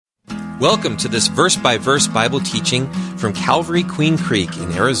Welcome to this verse-by-verse Bible teaching from Calvary Queen Creek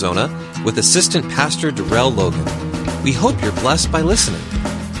in Arizona with Assistant Pastor Darrell Logan. We hope you're blessed by listening.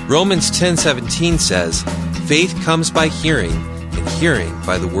 Romans 10:17 says, "Faith comes by hearing, and hearing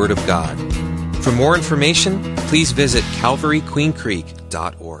by the Word of God." For more information, please visit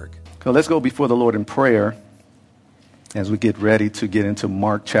calvaryqueencreek.org. So let's go before the Lord in prayer as we get ready to get into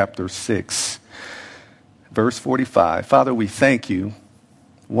Mark chapter 6, verse 45. Father, we thank you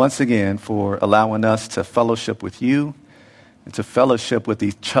once again for allowing us to fellowship with you and to fellowship with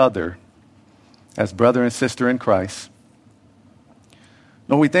each other as brother and sister in Christ.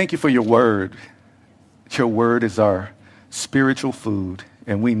 Lord, we thank you for your word. Your word is our spiritual food,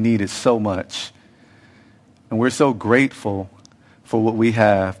 and we need it so much. And we're so grateful for what we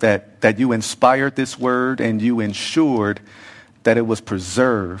have, that you inspired this word and you ensured that it was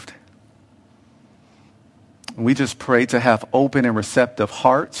preserved. We just pray to have open and receptive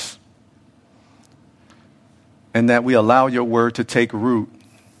hearts, and that we allow your word to take root.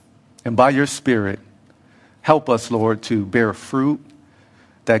 And by your Spirit, help us, Lord, to bear fruit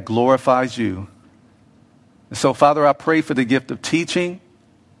that glorifies you. And so, Father, I pray for the gift of teaching.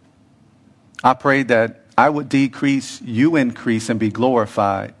 I pray that I would decrease, you increase, and be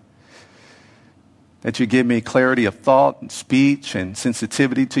glorified. That you give me clarity of thought and speech and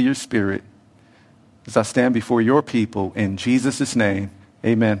sensitivity to your Spirit as I stand before your people in Jesus' name.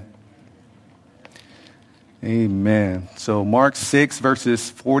 Amen. Amen. So Mark 6, verses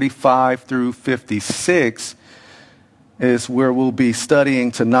 45 through 56 is where we'll be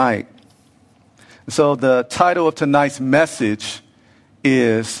studying tonight. So the title of tonight's message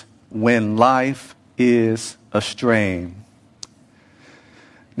is When Life is a Strain.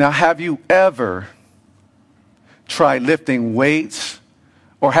 Now, have you ever tried lifting weights?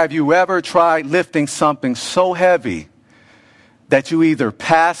 Or have you ever tried lifting something so heavy that you either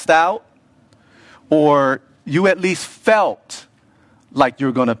passed out or you at least felt like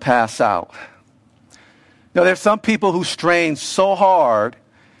you're going to pass out? Now, there's some people who strain so hard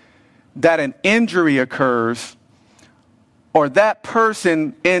that an injury occurs, or that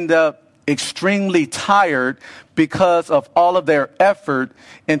person end up extremely tired because of all of their effort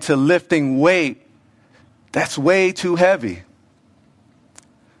into lifting weight that's way too heavy.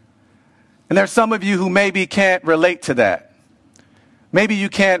 And there's some of you who maybe can't relate to that. Maybe you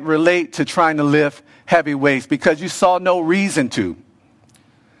can't relate to trying to lift heavy weights because you saw no reason to.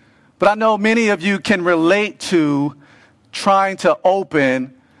 But I know many of you can relate to trying to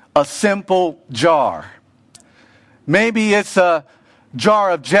open a simple jar. Maybe it's a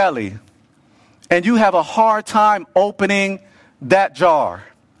jar of jelly, and you have a hard time opening that jar.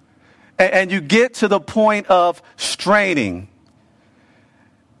 And you get to the point of straining,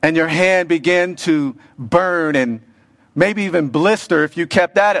 and your hand began to burn and maybe even blister if you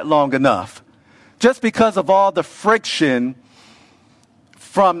kept at it long enough, just because of all the friction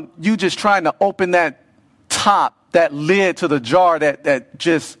from you just trying to open that top, that lid to the jar that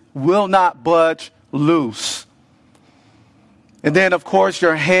just will not budge loose. And then, of course,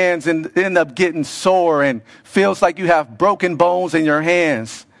 your hands end up getting sore and feels like you have broken bones in your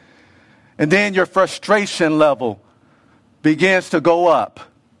hands. And then your frustration level begins to go up.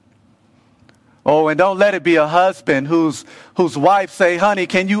 Oh, and don't let it be a husband whose wife say, "Honey,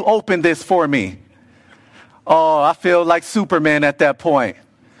 can you open this for me?" Oh, I feel like Superman at that point.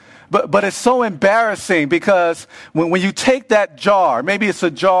 But it's so embarrassing because when you take that jar, maybe it's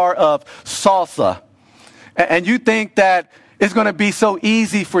a jar of salsa, and you think that it's going to be so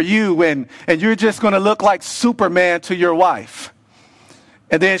easy for you and you're just going to look like Superman to your wife.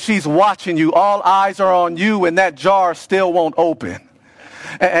 And then she's watching you. All eyes are on you, and that jar still won't open.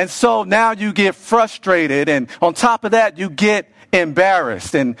 And so now you get frustrated, and on top of that, you get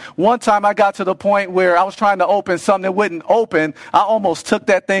embarrassed. And one time I got to the point where I was trying to open something that wouldn't open. I almost took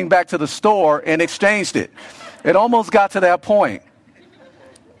that thing back to the store and exchanged it. It almost got to that point.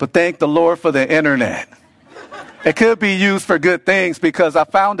 But thank the Lord for the internet. It could be used for good things because I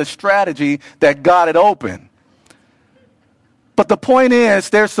found a strategy that got it open. But the point is,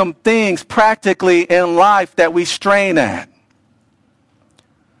 there's some things practically in life that we strain at.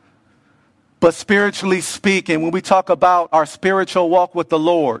 But spiritually speaking, when we talk about our spiritual walk with the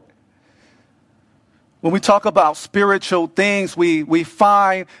Lord, when we talk about spiritual things, we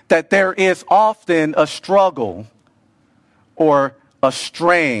find that there is often a struggle or a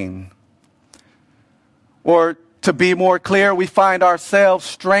strain. Or to be more clear, we find ourselves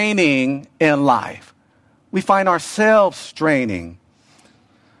straining in life. We find ourselves straining.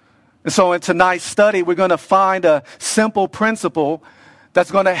 And so in tonight's study, we're going to find a simple principle that's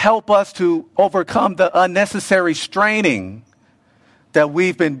going to help us to overcome the unnecessary straining that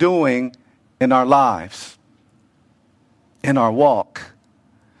we've been doing in our lives, in our walk.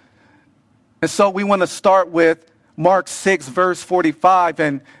 And so we want to start with Mark 6, verse 45.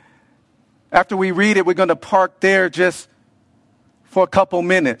 And after we read it, we're going to park there just for a couple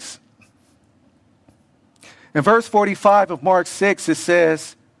minutes. In verse 45 of Mark 6, it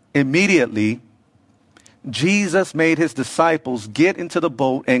says, immediately, Jesus made his disciples get into the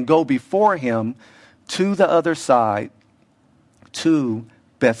boat and go before him to the other side, to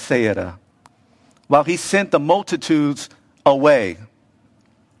Bethsaida, while he sent the multitudes away.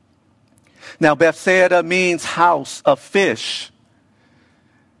 Now, Bethsaida means house of fish.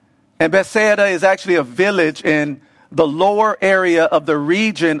 And Bethsaida is actually a village in the lower area of the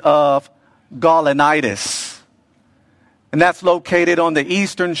region of Gaulanitis. And that's located on the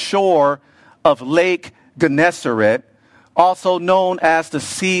eastern shore of Lake Gennesaret, also known as the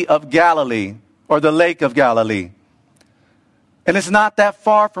Sea of Galilee or the Lake of Galilee. And it's not that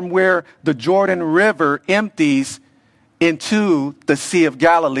far from where the Jordan River empties into the Sea of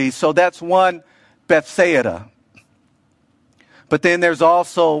Galilee. So that's one Bethsaida. But then there's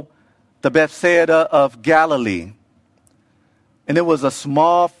also the Bethsaida of Galilee. And it was a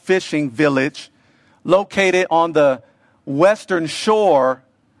small fishing village located on the western shore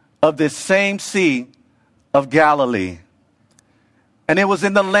of this same Sea of Galilee. And it was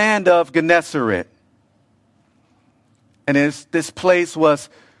in the land of Gennesaret. And this place was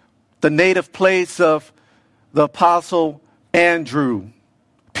the native place of the apostle Andrew,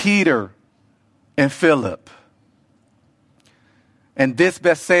 Peter, and Philip. And this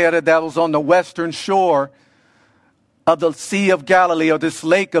Bethsaida that was on the western shore of the Sea of Galilee, or this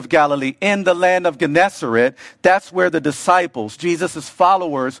Lake of Galilee, in the land of Gennesaret, that's where the disciples, Jesus'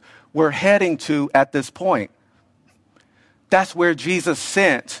 followers, were heading to at this point. That's where Jesus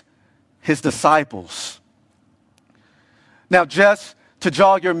sent his disciples. Now, just to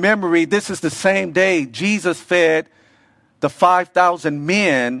jog your memory, this is the same day Jesus fed the 5,000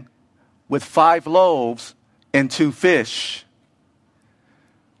 men with 5 loaves and 2 fish.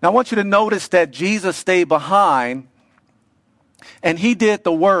 Now, I want you to notice that Jesus stayed behind and he did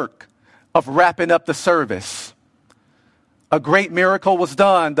the work of wrapping up the service. A great miracle was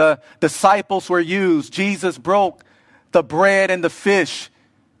done. The disciples were used. Jesus broke the bread and the fish,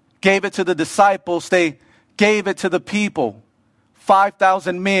 gave it to the disciples. They gave it to the people,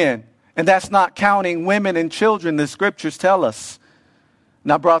 5,000 men. And that's not counting women and children, the scriptures tell us.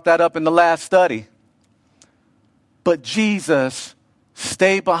 And I brought that up in the last study. But Jesus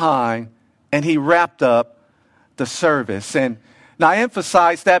stayed behind and he wrapped up the service. And now I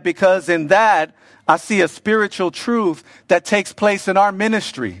emphasize that because in that I see a spiritual truth that takes place in our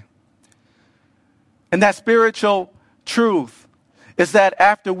ministry. And that spiritual truth is that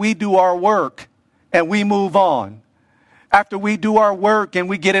after we do our work and we move on, after we do our work and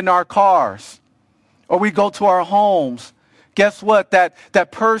we get in our cars or we go to our homes, guess what?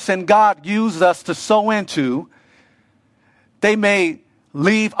 That person God used us to sow into, they may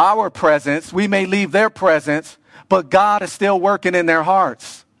leave our presence, we may leave their presence, but God is still working in their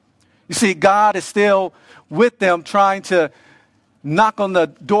hearts. You see, God is still with them, trying to knock on the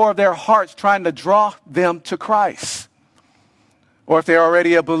door of their hearts, trying to draw them to Christ. Or if they're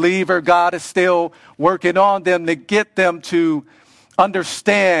already a believer, God is still working on them to get them to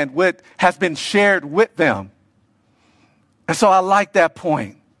understand what has been shared with them. And so I like that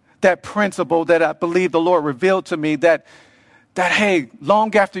point, that principle that I believe the Lord revealed to me, that hey,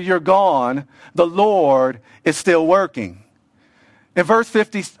 long after you're gone, the Lord is still working. In verse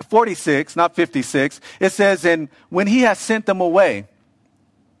 46, not 56, it says, and when he had sent them away,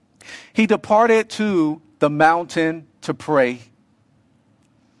 he departed to the mountain to pray.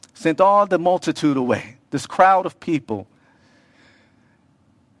 Sent all the multitude away, this crowd of people.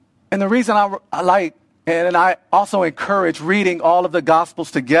 And the reason I like, and I also encourage reading all of the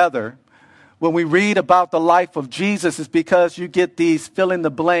Gospels together when we read about the life of Jesus is because you get these fill in the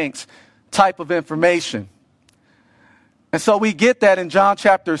blanks type of information. And so we get that in John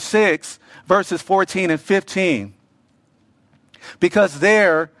chapter 6, verses 14 and 15. Because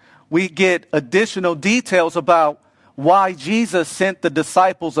there we get additional details about why Jesus sent the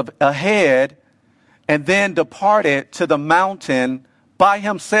disciples ahead and then departed to the mountain by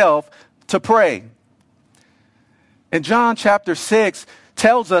himself to pray. And John chapter 6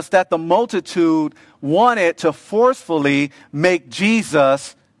 tells us that the multitude wanted to forcefully make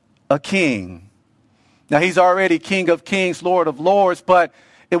Jesus a king. Now, he's already King of Kings, Lord of Lords, but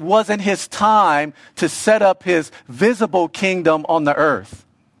it wasn't his time to set up his visible kingdom on the earth.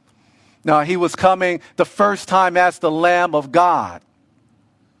 Now, he was coming the first time as the Lamb of God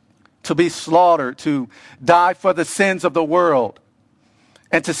to be slaughtered, to die for the sins of the world.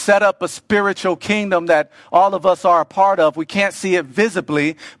 and to set up a spiritual kingdom that all of us are a part of. We can't see it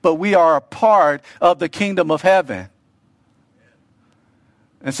visibly, but we are a part of the kingdom of heaven.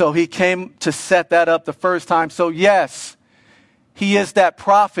 And so he came to set that up the first time. So yes, he is that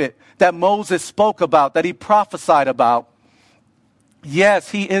prophet that Moses spoke about, that he prophesied about.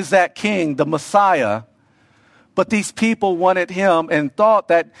 Yes, he is that king, the Messiah. But these people wanted him and thought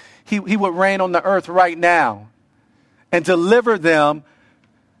that he would reign on the earth right now and deliver them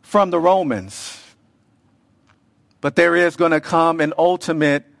from the Romans. But there is going to come an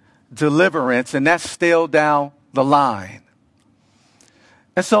ultimate deliverance, and that's still down the line.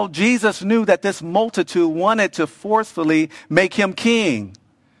 And so Jesus knew that this multitude wanted to forcefully make him king.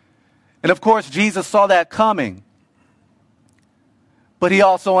 And of course, Jesus saw that coming. But he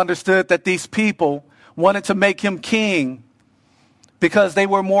also understood that these people wanted to make him king because they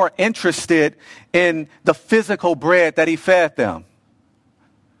were more interested in the physical bread that he fed them.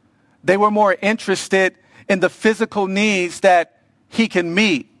 They were more interested in the physical needs that he can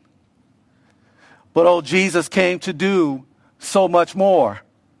meet. But Jesus came to do so much more.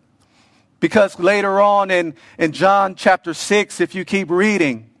 Because later on in John chapter 6, if you keep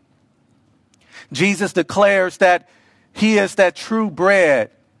reading, Jesus declares that he is that true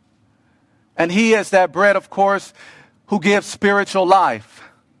bread. And he is that bread, of course, who gives spiritual life.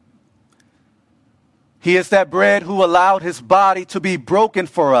 He is that bread who allowed his body to be broken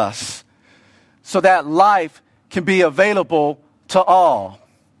for us so that life can be available to all.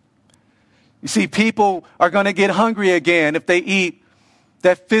 You see, people are going to get hungry again if they eat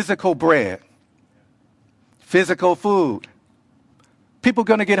that physical bread, physical food. People are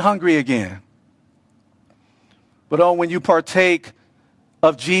going to get hungry again. But when you partake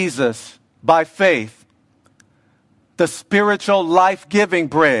of Jesus by faith, the spiritual life-giving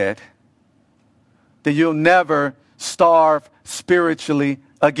bread, that you'll never starve spiritually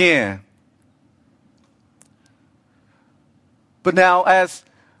again. But now as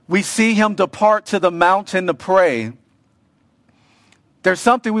we see him depart to the mountain to pray, there's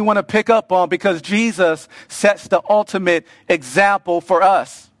something we want to pick up on because Jesus sets the ultimate example for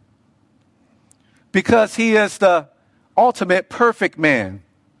us. Because he is the ultimate perfect man.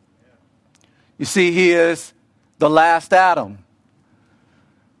 You see, he is the last Adam.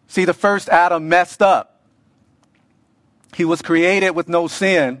 See, the first Adam messed up. He was created with no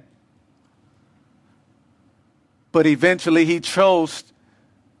sin. But eventually he chose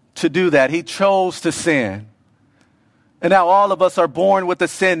to do that. He chose to sin. And now all of us are born with a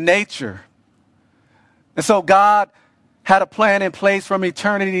sin nature. And so God had a plan in place from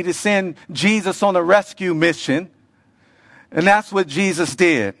eternity to send Jesus on a rescue mission. And that's what Jesus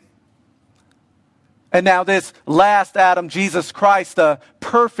did. And now this last Adam, Jesus Christ, the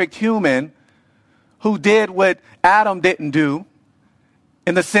perfect human who did what Adam didn't do,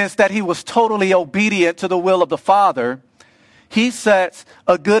 in the sense that he was totally obedient to the will of the Father, he sets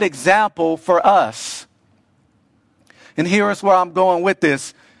a good example for us. And here is where I'm going with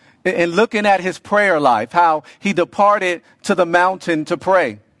this. In looking at his prayer life, how he departed to the mountain to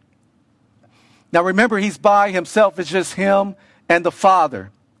pray. Now remember, he's by himself. It's just him and the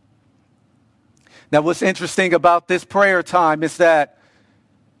Father. Now what's interesting about this prayer time is that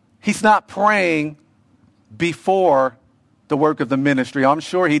he's not praying before the work of the ministry. I'm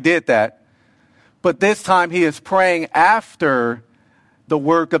sure he did that. But this time he is praying after the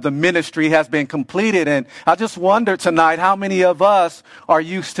work of the ministry has been completed. And I just wonder tonight how many of us are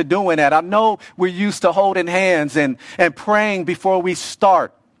used to doing that. I know we're used to holding hands and praying before we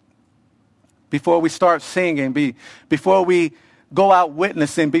start singing, before we go out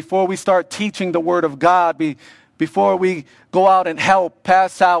witnessing, before we start teaching the Word of God, before we go out and help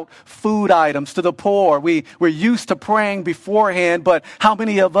pass out food items to the poor. We're used to praying beforehand, but how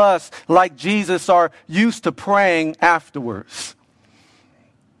many of us, like Jesus, are used to praying afterwards?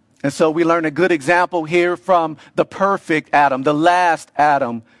 And so we learn a good example here from the perfect Adam, the last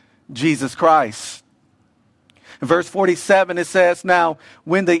Adam, Jesus Christ. In verse 47, it says, now,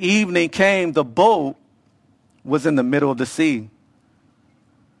 when the evening came, the boat was in the middle of the sea.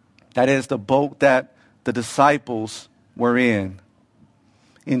 That is the boat that the disciples were in.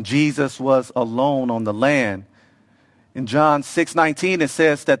 And Jesus was alone on the land. In John 6:19, it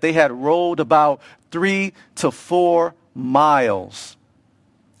says that they had rowed about 3 to 4 miles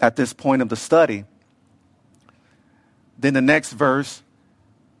at this point of the study. Then the next verse,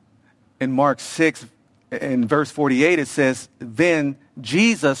 in Mark 6, in verse 48, it says, then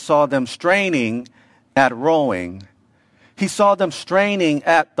Jesus saw them straining at rowing. He saw them straining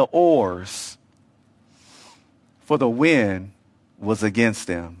at the oars, for the wind was against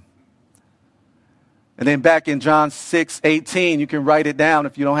them. And then back in John 6:18, you can write it down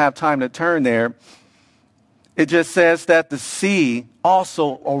if you don't have time to turn there. It just says that the sea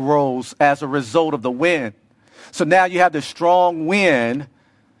also arose as a result of the wind. So now you have the strong wind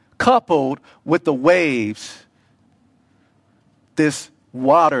coupled with the waves, this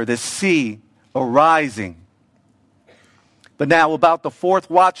water, this sea arising. But now about the fourth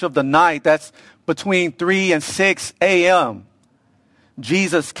watch of the night, that's between 3 and 6 a.m.,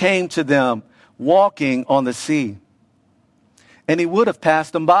 Jesus came to them walking on the sea, and he would have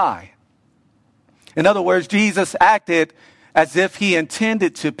passed them by. In other words, Jesus acted as if he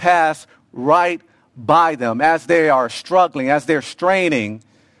intended to pass right by them as they are struggling, as they're straining.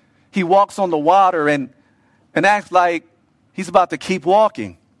 He walks on the water and acts like he's about to keep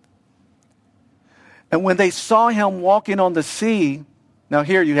walking. And when they saw him walking on the sea, now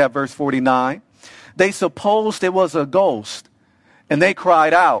here you have verse 49, they supposed it was a ghost, and they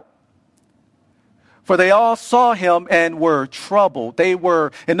cried out. For they all saw him and were troubled. They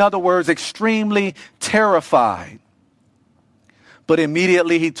were, in other words, extremely terrified. But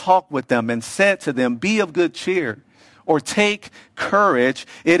immediately he talked with them and said to them, "Be of good cheer," or "Take courage,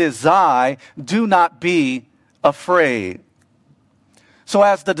 it is I, do not be afraid." So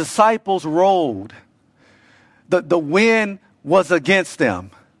as the disciples rowed, the wind was against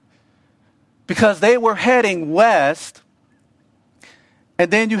them because they were heading west. And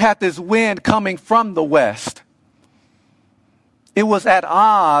then you had this wind coming from the west. It was at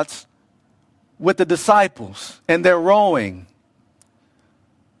odds with the disciples and their rowing.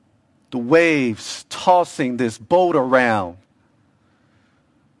 The waves tossing this boat around.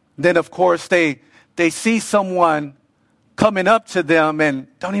 Then, of course, they see someone coming up to them and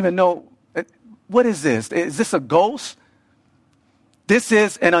don't even know, what is this? Is this a ghost? This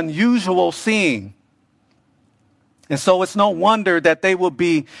is an unusual scene. And so it's no wonder that they will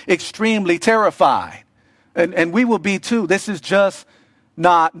be extremely terrified. And we will be too. This is just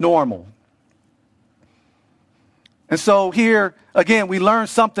not normal. And so here, again, we learn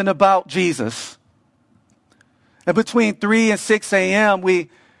something about Jesus. And between 3 and 6 a.m., we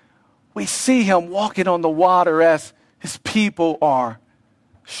see him walking on the water as his people are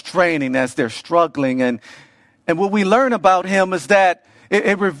straining, as they're struggling. And what we learn about him is that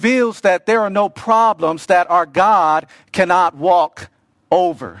it reveals that there are no problems that our God cannot walk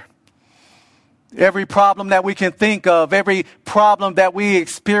over. Every problem that we can think of, every problem that we're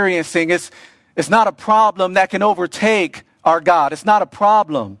experiencing, it's not a problem that can overtake our God. It's not a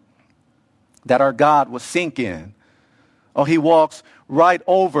problem that our God will sink in. Oh, he walks right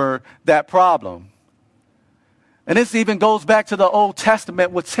over that problem. And this even goes back to the Old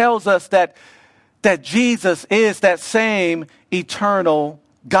Testament, which tells us that Jesus is that same eternal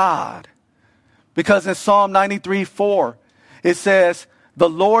God. Because in Psalm 93:4, it says, "The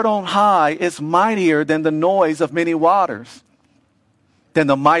Lord on high is mightier than the noise of many waters, than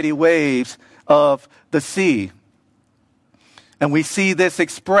the mighty waves of the sea." And we see this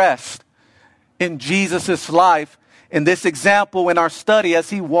expressed in Jesus' life, in this example in our study as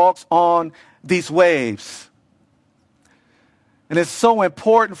he walks on these waves. And it's so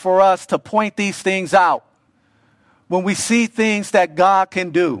important for us to point these things out. When we see things that God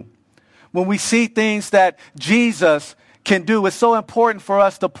can do, when we see things that Jesus can do, it's so important for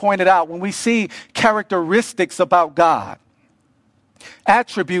us to point it out. When we see characteristics about God,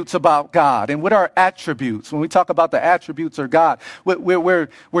 attributes about God. And what are attributes? When we talk about the attributes of God,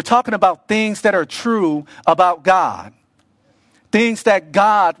 we're talking about things that are true about God, things that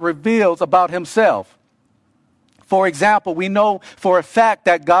God reveals about himself. For example, we know for a fact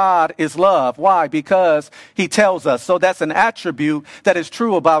that God is love. Why? Because he tells us. So that's an attribute that is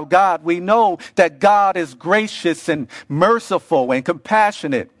true about God. We know that God is gracious and merciful and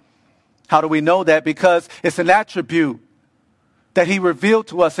compassionate. How do we know that? Because it's an attribute that he revealed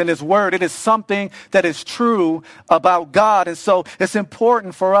to us in his word. It is something that is true about God. And so it's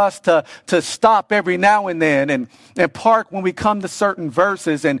important for us to stop every now and then and park when we come to certain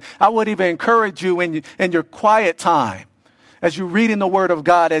verses. And I would even encourage you in your quiet time, as you're reading the word of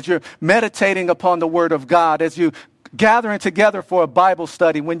God, as you're meditating upon the word of God, as you gathering together for a Bible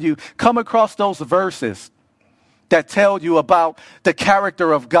study, when you come across those verses that tell you about the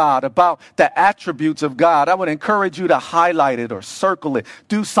character of God, about the attributes of God, I would encourage you to highlight it or circle it.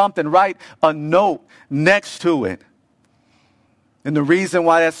 Do something, write a note next to it. And the reason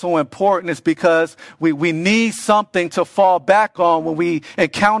why that's so important is because we need something to fall back on when we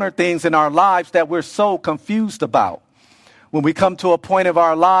encounter things in our lives that we're so confused about. When we come to a point of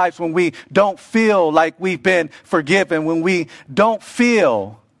our lives when we don't feel like we've been forgiven, when we don't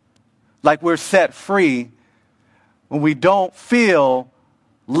feel like we're set free, when we don't feel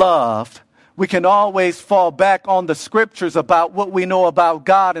loved, we can always fall back on the scriptures about what we know about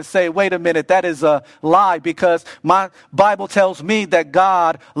God and say, wait a minute, that is a lie, because my Bible tells me that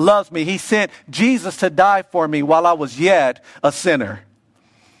God loves me. He sent Jesus to die for me while I was yet a sinner.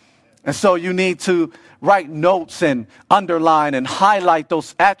 And so you need to write notes and underline and highlight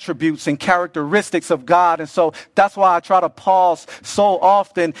those attributes and characteristics of God. And so that's why I try to pause so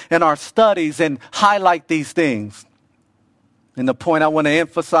often in our studies and highlight these things. And the point I want to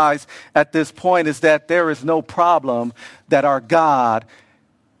emphasize at this point is that there is no problem that our God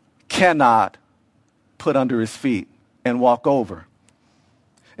cannot put under his feet and walk over.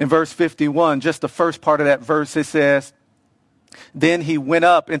 In verse 51, just the first part of that verse, it says, then he went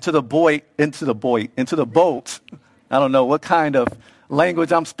up into the boat. I don't know what kind of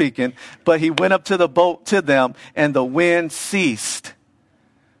language I'm speaking, but he went up to the boat to them, and the wind ceased.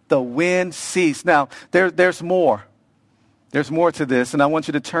 The wind ceased. Now, there's more. There's more to this, and I want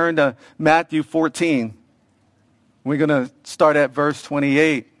you to turn to Matthew 14. We're going to start at verse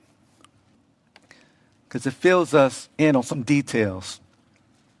 28 because it fills us in on some details.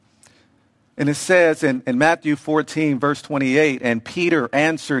 And it says in Matthew 14, verse 28, and Peter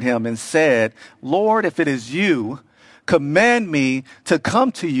answered him and said, Lord, if it is you, command me to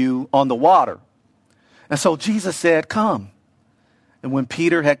come to you on the water. And so Jesus said, come. And when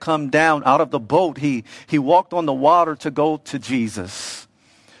Peter had come down out of the boat, he walked on the water to go to Jesus.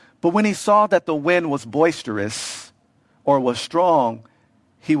 But when he saw that the wind was boisterous or was strong,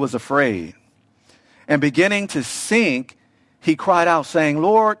 he was afraid. And beginning to sink, he cried out, saying,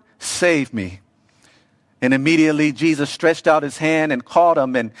 Lord, save me. And immediately Jesus stretched out his hand and caught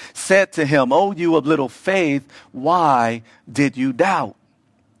him and said to him, O you of little faith, why did you doubt?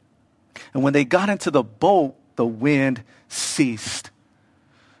 And when they got into the boat, the wind ceased.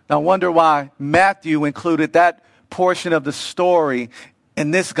 Now, I wonder why Matthew included that portion of the story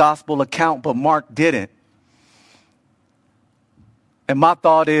in this gospel account, but Mark didn't. And my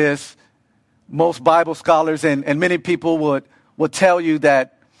thought is, most Bible scholars and many people would tell you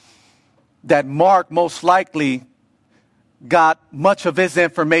that Mark most likely got much of his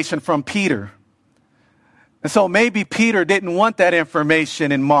information from Peter. And so maybe Peter didn't want that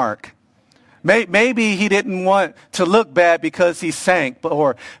information in Mark. Maybe he didn't want to look bad because he sank,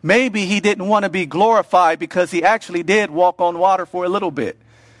 or maybe he didn't want to be glorified because he actually did walk on water for a little bit.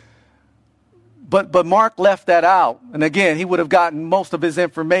 But Mark left that out. And again, he would have gotten most of his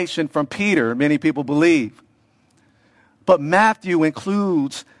information from Peter, many people believe. But Matthew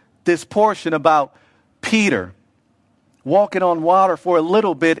includes this portion about Peter walking on water for a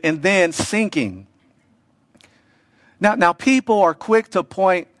little bit and then sinking. Now people are quick to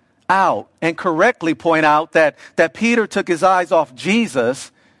point out and correctly point out that Peter took his eyes off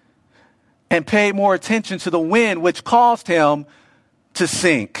Jesus and paid more attention to the wind, which caused him to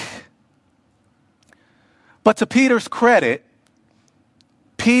sink. But to Peter's credit,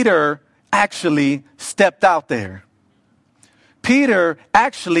 Peter actually stepped out there. Peter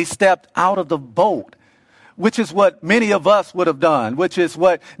actually stepped out of the boat, which is what many of us would have done, which is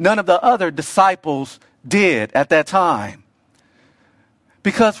what none of the other disciples did at that time.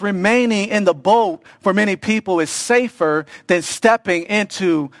 Because remaining in the boat for many people is safer than stepping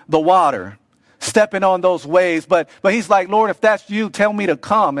into the water, stepping on those waves. But he's like, Lord, if that's you, tell me to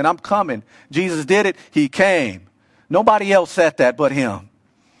come, and I'm coming. Jesus did it. He came. Nobody else said that but him.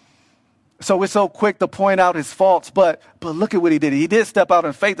 So we're so quick to point out his faults, but look at what he did. He did step out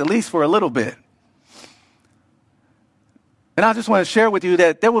in faith, at least for a little bit. And I just want to share with you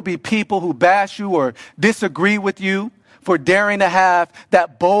that there will be people who bash you or disagree with you for daring to have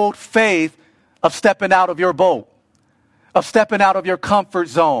that bold faith of stepping out of your boat, of stepping out of your comfort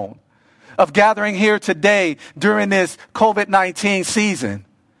zone, of gathering here today during this COVID-19 season.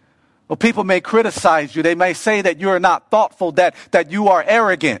 Well, people may criticize you. They may say that you are not thoughtful, that you are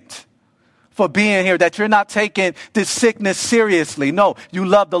arrogant for being here, that you're not taking this sickness seriously. No, you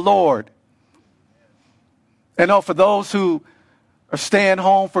love the Lord. And for those who are staying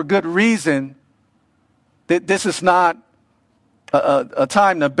home for good reason, this is not a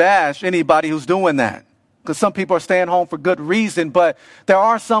time to bash anybody who's doing that. Because some people are staying home for good reason, but there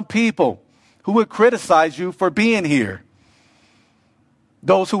are some people who would criticize you for being here.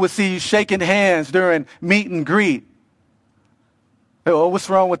 Those who would see you shaking hands during meet and greet. Oh, what's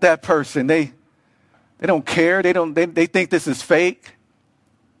wrong with that person? They don't care. They think this is fake.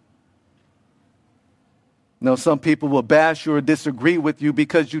 No, some people will bash you or disagree with you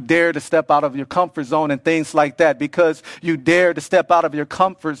because you dare to step out of your comfort zone and things like that. Because you dare to step out of your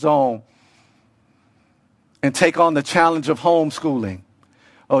comfort zone and take on the challenge of homeschooling.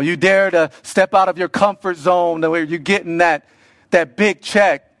 Or you dare to step out of your comfort zone where you're getting that big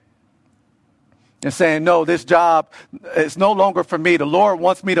check and saying, no, this job is no longer for me. The Lord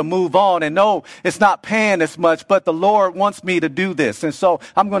wants me to move on. And no, it's not paying as much, but the Lord wants me to do this. And so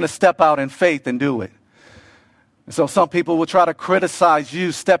I'm going to step out in faith and do it. And so some people will try to criticize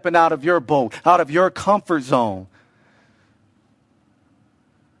you stepping out of your boat, out of your comfort zone.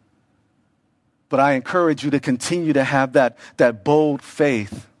 But I encourage you to continue to have that bold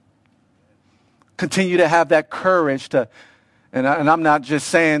faith. Continue to have that courage to, and I'm not just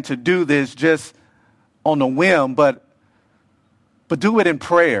saying to do this just on a whim, but do it in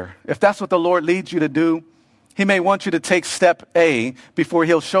prayer. If that's what the Lord leads you to do, he may want you to take step A before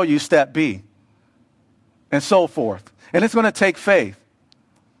he'll show you step B, and so forth. And it's going to take faith.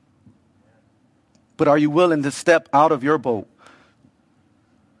 But are you willing to step out of your boat?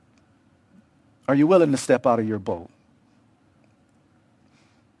 Are you willing to step out of your boat?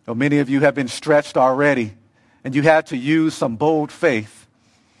 Well, many of you have been stretched already, and you had to use some bold faith.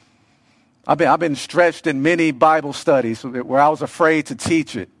 I've been stretched in many Bible studies where I was afraid to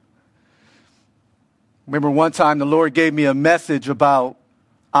teach it. Remember one time the Lord gave me a message about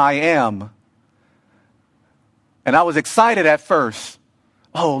I am. And I was excited at first.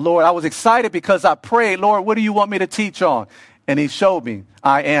 Oh, Lord, I was excited because I prayed, Lord, what do you want me to teach on? And he showed me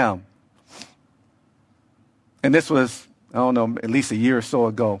I am. And this was, I don't know, at least a year or so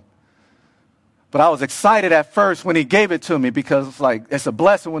ago. But I was excited at first when he gave it to me because it's like, it's a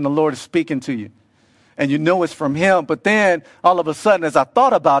blessing when the Lord is speaking to you. And you know it's from him. But then all of a sudden, as I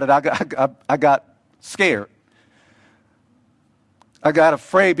thought about it, I got scared. I got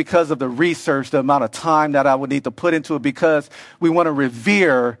afraid because of the research, the amount of time that I would need to put into it because we want to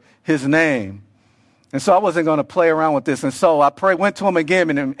revere his name. And so I wasn't going to play around with this. And so I went to him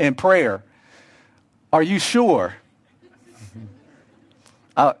again in prayer. Are you sure?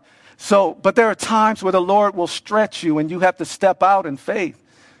 But there are times where the Lord will stretch you and you have to step out in faith.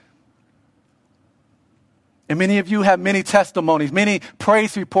 And many of you have many testimonies, many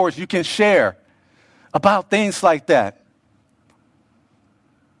praise reports you can share about things like that.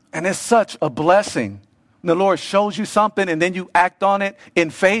 And it's such a blessing. The Lord shows you something and then you act on it in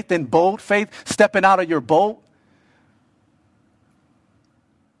faith, in bold faith, stepping out of your boat.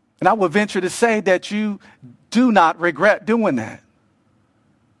 And I would venture to say that you do not regret doing that.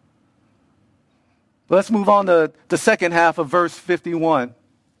 Let's move on to the second half of verse 51.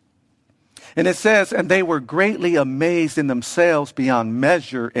 And it says, and they were greatly amazed in themselves beyond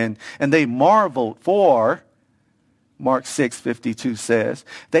measure, and they marveled, for, Mark 6:52 says,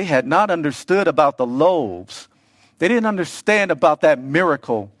 they had not understood about the loaves. They didn't understand about that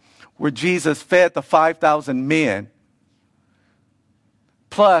miracle where Jesus fed the 5,000 men,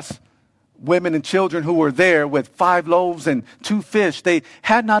 plus women and children who were there with 5 loaves and 2 fish. They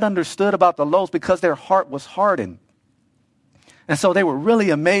had not understood about the loaves because their heart was hardened. And so they were really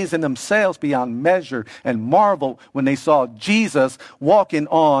amazed in themselves beyond measure and marveled when they saw Jesus walking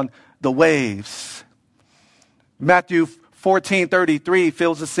on the waves. Matthew 14:33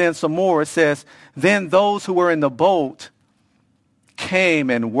 fills us in some more. It says, then those who were in the boat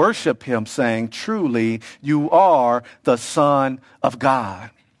came and worshiped him, saying, truly, you are the Son of God.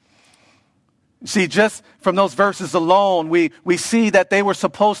 See, just from those verses alone, we see that they were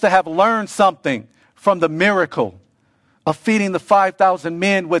supposed to have learned something from the miracle of feeding the 5,000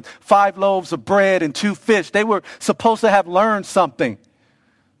 men with 5 loaves of bread and 2 fish. They were supposed to have learned something,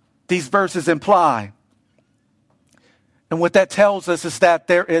 these verses imply. And what that tells us is that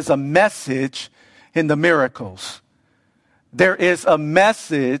there is a message in the miracles. There is a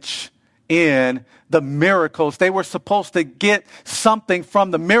message in the miracles. They were supposed to get something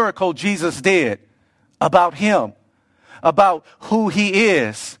from the miracle Jesus did about him, about who he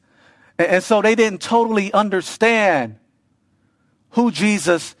is. And so they didn't totally understand who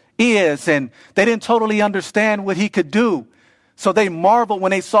Jesus is, and they didn't totally understand what he could do. So they marveled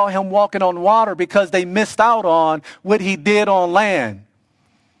when they saw him walking on water because they missed out on what he did on land.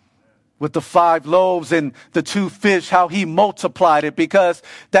 With the 5 loaves and the 2 fish, how he multiplied it, because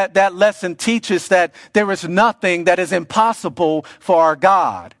that lesson teaches that there is nothing that is impossible for our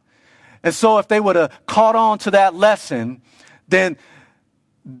God. And so if they would have caught on to that lesson, then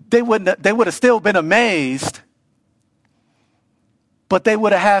they would have still been amazed, but they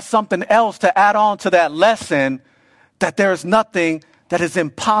would have had something else to add on to that lesson, that there is nothing that is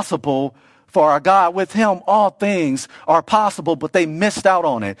impossible for our God. With him, all things are possible, but they missed out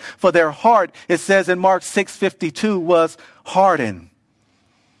on it. For their heart, it says in Mark 6:52, was hardened.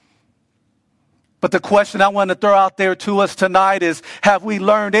 But the question I want to throw out there to us tonight is, have we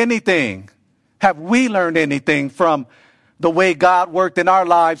learned anything? Have we learned anything from the way God worked in our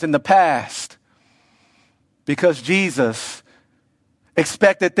lives in the past? Because Jesus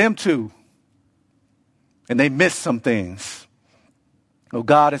expected them to. and they miss some things. Oh,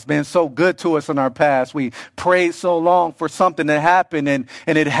 God has been so good to us in our past. We prayed so long for something to happen, and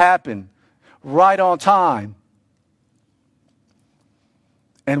it happened right on time.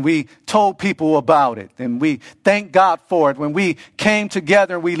 And we told people about it, and we thanked God for it. When we came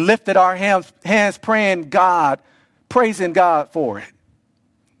together, we lifted our hands praising God for it.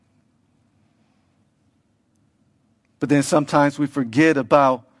 But then sometimes we forget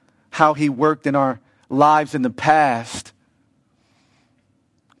about how he worked in our lives in the past.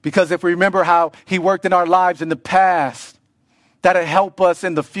 Because if we remember how he worked in our lives in the past, that'll help us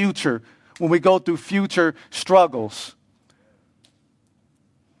in the future when we go through future struggles.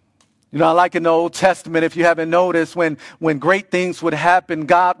 You know, like in the Old Testament, if you haven't noticed, when great things would happen,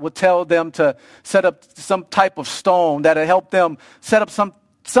 God would tell them to set up some type of stone that'll help them set up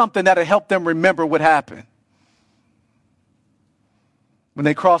something that'll help them remember what happened. When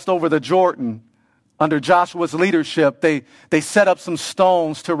they crossed over the Jordan under Joshua's leadership, they set up some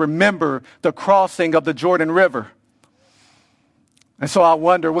stones to remember the crossing of the Jordan River. And so I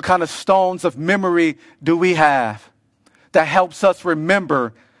wonder, what kind of stones of memory do we have that helps us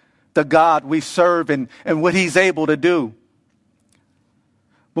remember the God we serve and what he's able to do?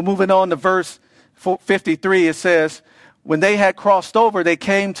 But moving on to verse 53, it says, when they had crossed over, they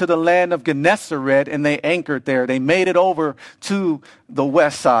came to the land of Gennesaret and they anchored there. They made it over to the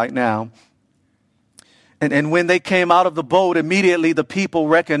west side now. And when they came out of the boat, immediately the people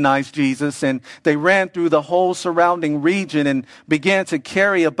recognized Jesus, and they ran through the whole surrounding region and began to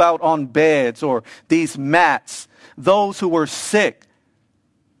carry about on beds or these mats those who were sick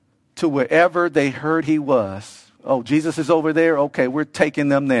to wherever they heard he was. Oh, Jesus is over there? Okay, we're taking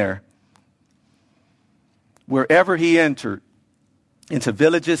them there. Wherever he entered, into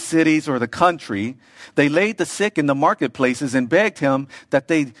villages, cities, or the country, they laid the sick in the marketplaces and begged him that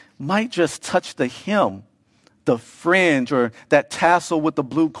they might just touch the hem, the fringe, or that tassel with the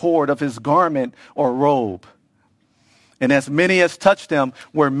blue cord of his garment or robe. And as many as touched him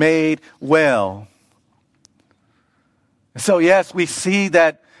were made well. So yes, we see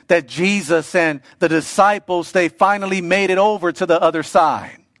that Jesus and the disciples, they finally made it over to the other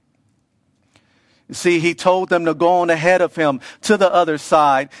side. You see, he told them to go on ahead of him to the other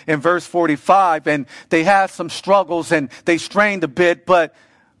side in verse 45, and they had some struggles and they strained a bit, but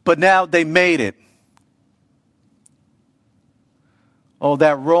now they made it. Oh,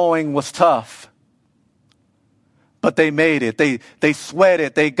 that rowing was tough, but they made it. They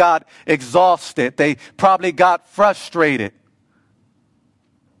sweated. They got exhausted. They probably got frustrated,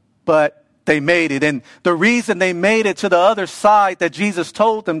 but they made it. And the reason they made it to the other side that Jesus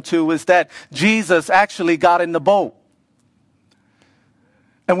told them to is that Jesus actually got in the boat.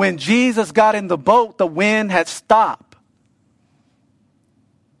 And when Jesus got in the boat, the wind had stopped.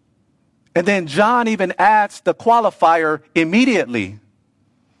 And then John even adds the qualifier immediately.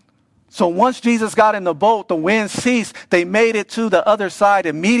 So once Jesus got in the boat, the wind ceased. They made it to the other side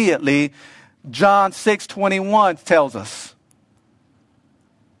immediately. John 6:21 tells us.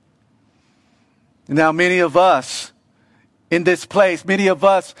 Now, many of us in this place, many of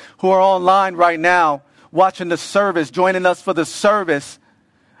us who are online right now, watching the service, joining us for the service,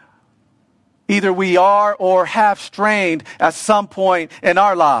 either we are or have strained at some point in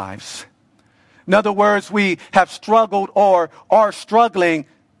our lives. In other words, we have struggled or are struggling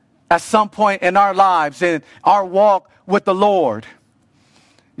at some point in our lives, in our walk with the Lord.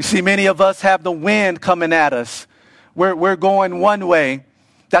 You see, many of us have the wind coming at us. We're going one way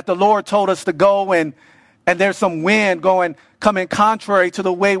that the Lord told us to go, and there's some wind coming contrary to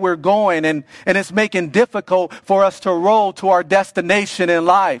the way we're going, and it's making difficult for us to row to our destination in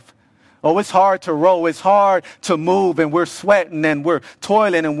life. Oh, it's hard to row. It's hard to move, and we're sweating and we're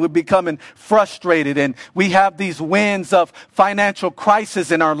toiling and we're becoming frustrated. And we have these winds of financial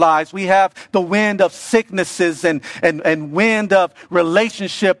crisis in our lives. We have the wind of sicknesses and wind of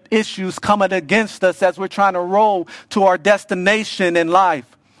relationship issues coming against us as we're trying to row to our destination in life.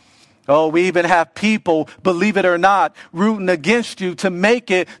 Oh, we even have people, believe it or not, rooting against you to make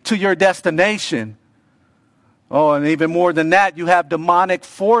it to your destination. Oh, and even more than that, you have demonic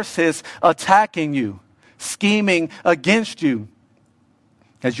forces attacking you, scheming against you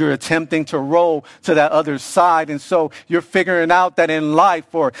as you're attempting to roll to that other side. And so you're figuring out that in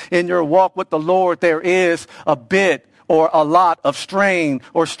life or in your walk with the Lord, there is a bit or a lot of strain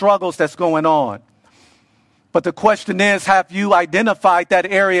or struggles that's going on. But the question is, have you identified that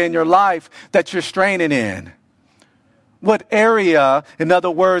area in your life that you're straining in? What area, in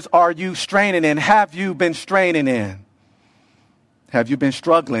other words, are you straining in? Have you been straining in? Have you been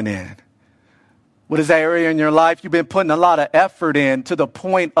struggling in? What is that area in your life you've been putting a lot of effort in to the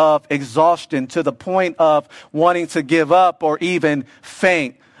point of exhaustion, to the point of wanting to give up or even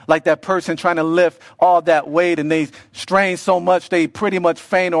faint? Like that person trying to lift all that weight and they strain so much they pretty much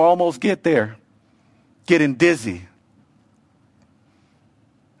faint or almost get there, getting dizzy.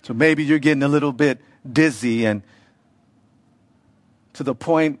 So maybe you're getting a little bit dizzy and to the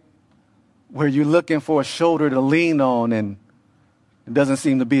point where you're looking for a shoulder to lean on and it doesn't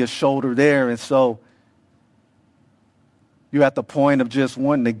seem to be a shoulder there. And so you're at the point of just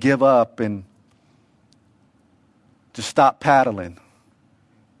wanting to give up and to stop paddling.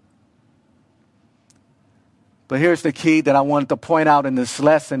 But here's the key that I wanted to point out in this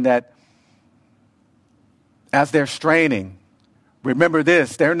lesson, that as they're straining, remember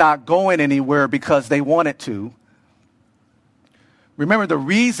this, they're not going anywhere because they wanted to. Remember, the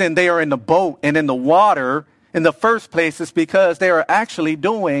reason they are in the boat and in the water in the first place is because they are actually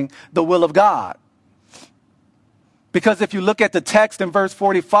doing the will of God. Because if you look at the text in verse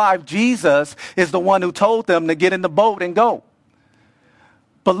 45, Jesus is the one who told them to get in the boat and go.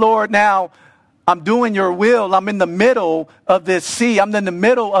 But Lord, now I'm doing your will. I'm in the middle of this sea. I'm in the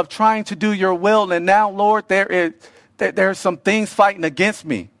middle of trying to do your will. And now, Lord, there are some things fighting against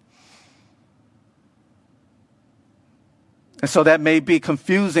me. And so that may be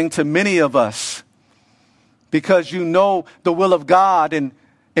confusing to many of us because you know the will of God in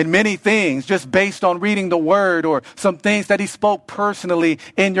many things just based on reading the word or some things that he spoke personally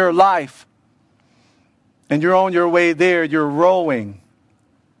in your life. And you're on your way there. You're rowing.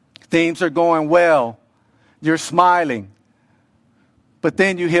 Things are going well. You're smiling. But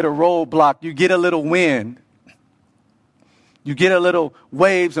then you hit a roadblock. You get a little wind. You get a little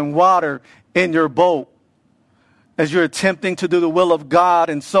waves and water in your boat as you're attempting to do the will of God.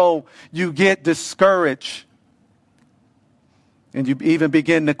 And so you get discouraged. And you even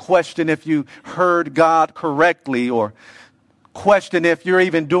begin to question if you heard God correctly or question if you're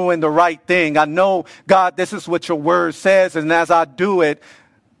even doing the right thing. I know, God, this is what your word says. And as I do it,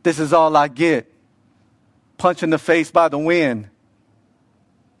 this is all I get. Punch in the face by the wind.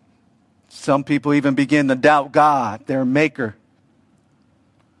 Some people even begin to doubt God, their maker.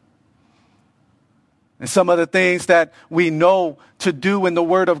 And some of the things that we know to do in the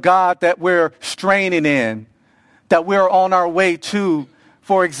word of God that we're straining in, that we're on our way to,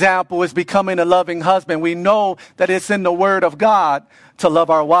 for example, is becoming a loving husband. We know that it's in the word of God to love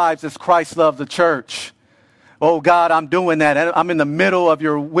our wives as Christ loved the church. Oh God, I'm doing that. I'm in the middle of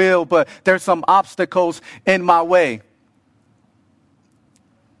your will, but there's some obstacles in my way.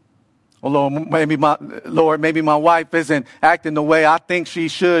 Oh Lord, maybe my wife isn't acting the way I think she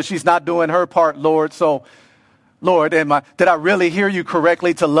should. She's not doing her part, Lord. So, Lord, did I really hear you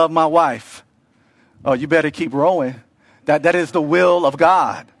correctly to love my wife? Oh, you better keep rowing. That is the will of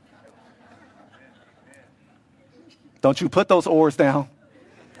God. Don't you put those oars down.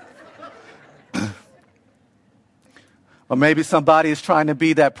 Or maybe somebody is trying to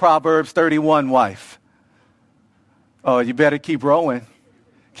be that Proverbs 31 wife. Oh, you better keep rowing.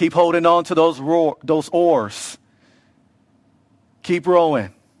 Keep holding on to those oars. Keep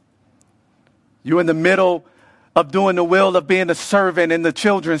rowing. You're in the middle of doing the will of being a servant in the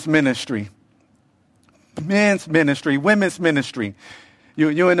children's ministry, men's ministry, women's ministry.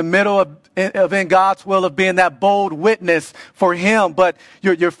 You're in the middle of in God's will of being that bold witness for him, but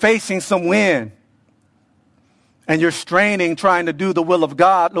you're facing some wind. And you're straining, trying to do the will of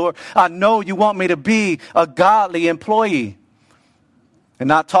God. Lord, I know you want me to be a godly employee and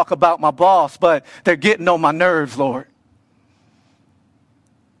not talk about my boss, but they're getting on my nerves, Lord.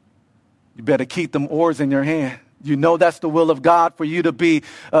 You better keep them oars in your hand. You know that's the will of God for you to be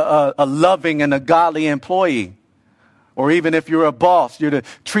a loving and a godly employee. Or even if you're a boss, you're to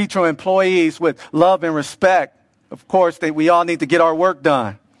treat your employees with love and respect. Of course, we all need to get our work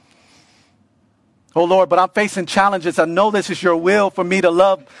done. Oh, Lord, but I'm facing challenges. I know this is your will for me to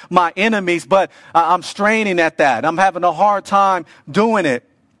love my enemies, but I'm straining at that. I'm having a hard time doing it.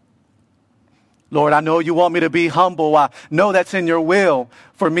 Lord, I know you want me to be humble. I know that's in your will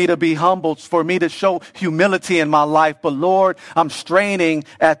for me to be humble, for me to show humility in my life. But Lord, I'm straining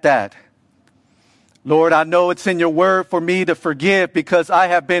at that. Lord, I know it's in your word for me to forgive because I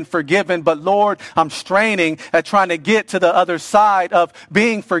have been forgiven. But Lord, I'm straining at trying to get to the other side of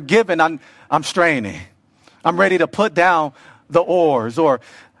being forgiven. I'm straining. I'm ready to put down the oars. Or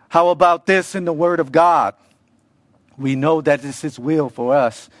how about this in the word of God? We know that it's his will for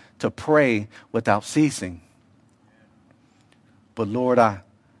us to pray without ceasing. But Lord, I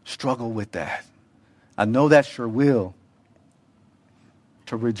struggle with that. I know that's your will.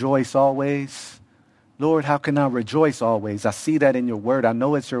 To rejoice always. Lord, how can I rejoice always? I see that in your word. I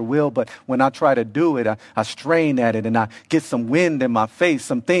know it's your will, but when I try to do it, I strain at it and I get some wind in my face.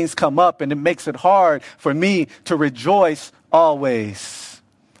 Some things come up and it makes it hard for me to rejoice always.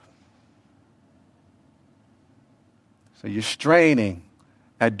 So you're straining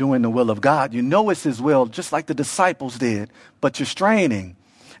at doing the will of God. You know it's his will, just like the disciples did, but you're straining.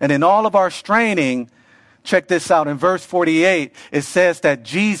 And in all of our straining, check this out. In verse 48, it says that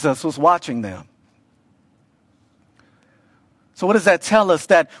Jesus was watching them. So what does that tell us?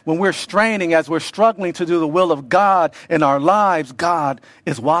 That when we're straining, as we're struggling to do the will of God in our lives, God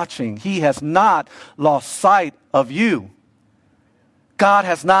is watching. He has not lost sight of you. God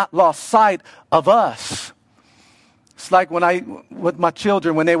has not lost sight of us. It's like with my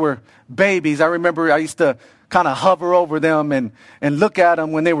children, when they were babies, I remember I used to kind of hover over them and look at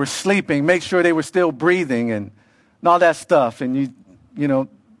them when they were sleeping, make sure they were still breathing and all that stuff. And you know,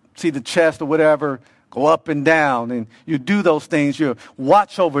 see the chest or whatever go up and down, and you do those things. You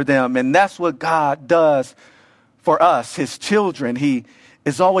watch over them, and that's what God does for us, his children. He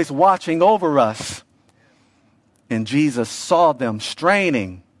is always watching over us. And Jesus saw them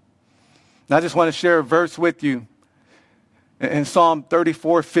straining. And I just want to share a verse with you. In Psalm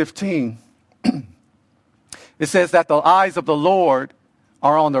 34:15, it says that the eyes of the Lord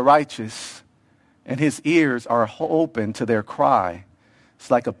are on the righteous, and his ears are open to their cry. It's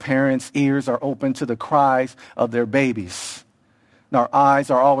like a parent's ears are open to the cries of their babies. And our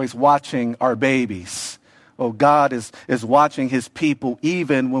eyes are always watching our babies. Oh, God is watching his people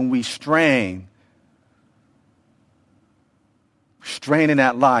even when we strain. Straining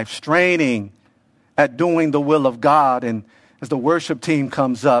at life, straining at doing the will of God. And as the worship team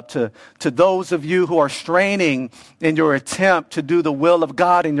comes up, to those of you who are straining in your attempt to do the will of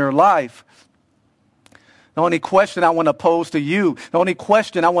God in your life, the only question I want to pose to you, the only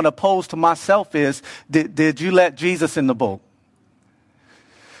question I want to pose to myself is, did you let Jesus in the boat?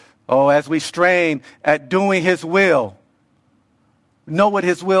 Oh, as we strain at doing his will, know what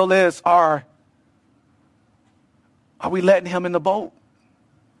his will is, are we letting him in the boat?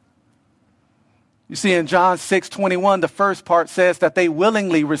 You see, in John 6:21, the first part says that they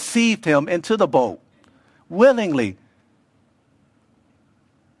willingly received him into the boat. Willingly.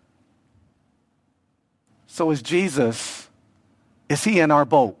 So is Jesus, is he in our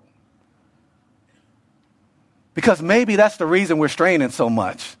boat? Because maybe that's the reason we're straining so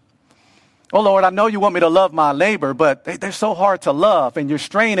much. Oh, Lord, I know you want me to love my neighbor, but they're so hard to love, and you're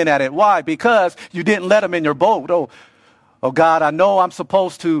straining at it. Why? Because you didn't let them in your boat. Oh, God, I know I'm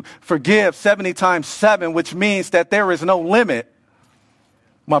supposed to forgive 70 times 7, which means that there is no limit.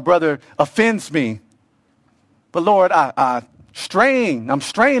 My brother offends me. But Lord, I'm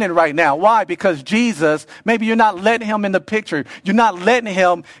straining right now. Why? Because Jesus, maybe you're not letting him in the picture. You're not letting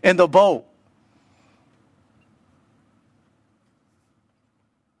him in the boat.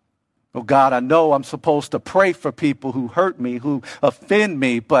 Oh, God, I know I'm supposed to pray for people who hurt me, who offend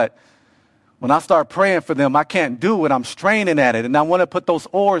me, but when I start praying for them, I can't do it. I'm straining at it, and I want to put those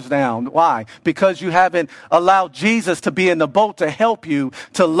oars down. Why? Because you haven't allowed Jesus to be in the boat to help you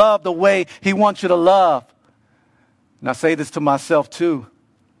to love the way he wants you to love. And I say this to myself too.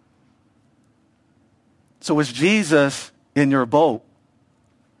 So is Jesus in your boat?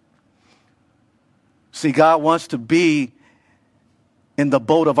 See, God wants to be in the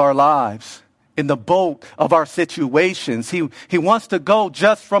boat of our lives, in the boat of our situations. He wants to go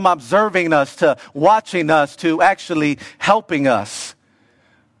just from observing us to watching us to actually helping us.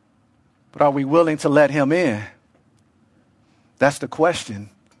 But are we willing to let him in? That's the question.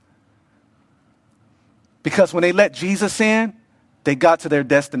 Because when they let Jesus in, they got to their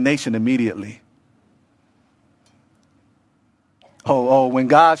destination immediately. When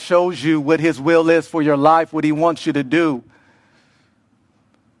God shows you what his will is for your life, what he wants you to do,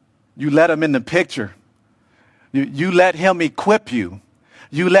 you let him in the picture. You let him equip you.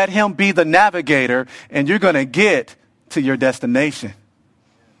 You let him be the navigator, and you're going to get to your destination.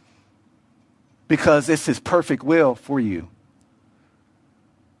 Because it's his perfect will for you.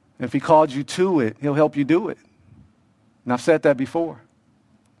 If he called you to it, he'll help you do it. And I've said that before.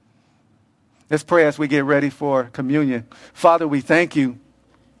 Let's pray as we get ready for communion. Father, we thank you.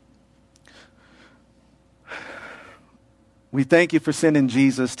 We thank you for sending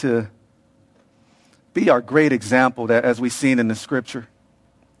Jesus to be our great example, that as we've seen in the scripture.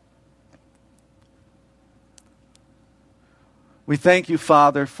 We thank you,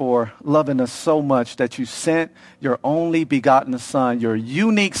 Father, for loving us so much that you sent your only begotten Son, your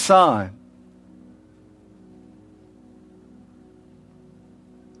unique Son.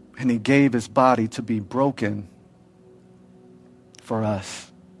 And he gave his body to be broken for us.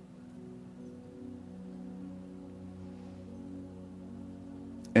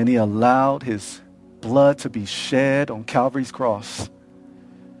 And he allowed his blood to be shed on Calvary's cross.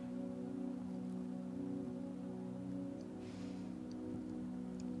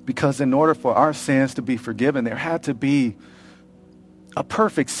 Because in order for our sins to be forgiven, there had to be a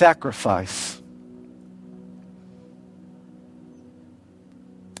perfect sacrifice.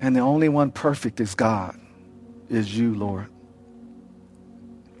 And the only one perfect is God, is you, Lord.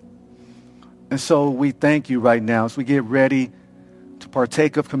 And so we thank you right now as we get ready to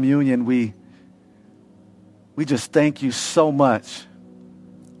partake of communion. We just thank you so much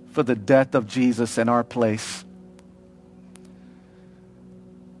for the death of Jesus in our place.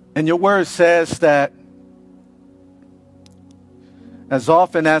 And your word says that as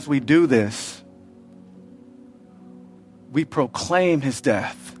often as we do this, we proclaim his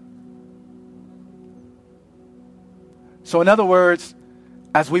death. So in other words,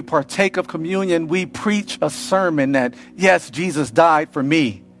 as we partake of communion, we preach a sermon that, yes, Jesus died for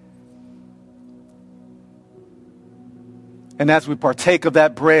me. And as we partake of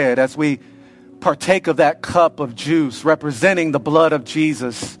that bread, as we partake of that cup of juice representing the blood of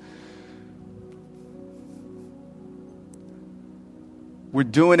Jesus, we're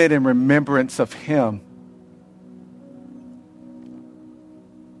doing it in remembrance of him.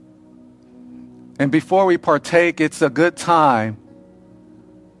 And before we partake, it's a good time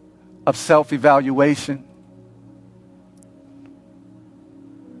of self-evaluation.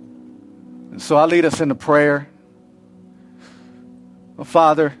 And so I'll lead us into prayer. Oh,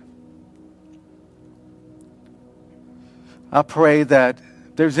 Father, I pray that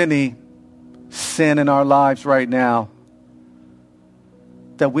if there's any sin in our lives right now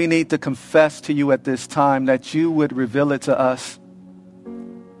that we need to confess to you at this time, that you would reveal it to us.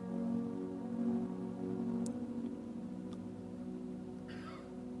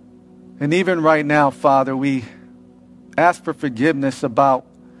 And even right now, Father, we ask for forgiveness about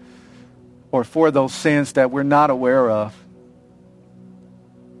or for those sins that we're not aware of.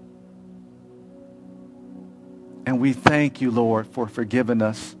 And we thank you, Lord, for forgiving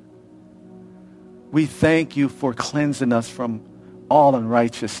us. We thank you for cleansing us from all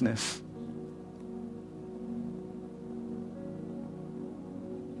unrighteousness.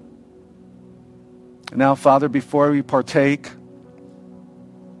 Now, Father, before we partake,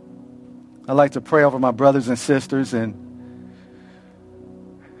 I'd like to pray over my brothers and sisters and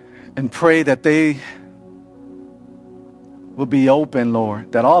pray that they will be open,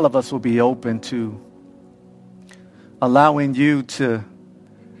 Lord, that all of us will be open to allowing you to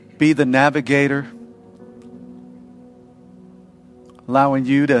be the navigator, allowing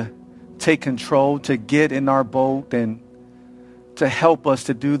you to take control, to get in our boat and to help us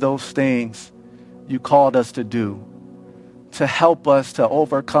to do those things you called us to do, to help us to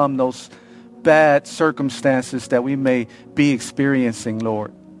overcome those bad circumstances that we may be experiencing,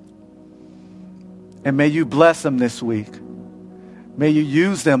 Lord. And may you bless them this week. May you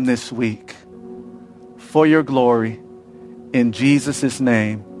use them this week for your glory. In Jesus'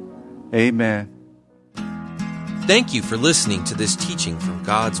 name, amen. Thank you for listening to this teaching from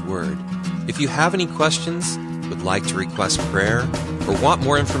God's Word. If you have any questions, would like to request prayer, or want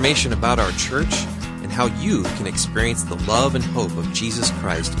more information about our church and how you can experience the love and hope of Jesus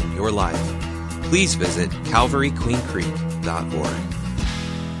Christ in your life, please visit calvaryqueencreek.org.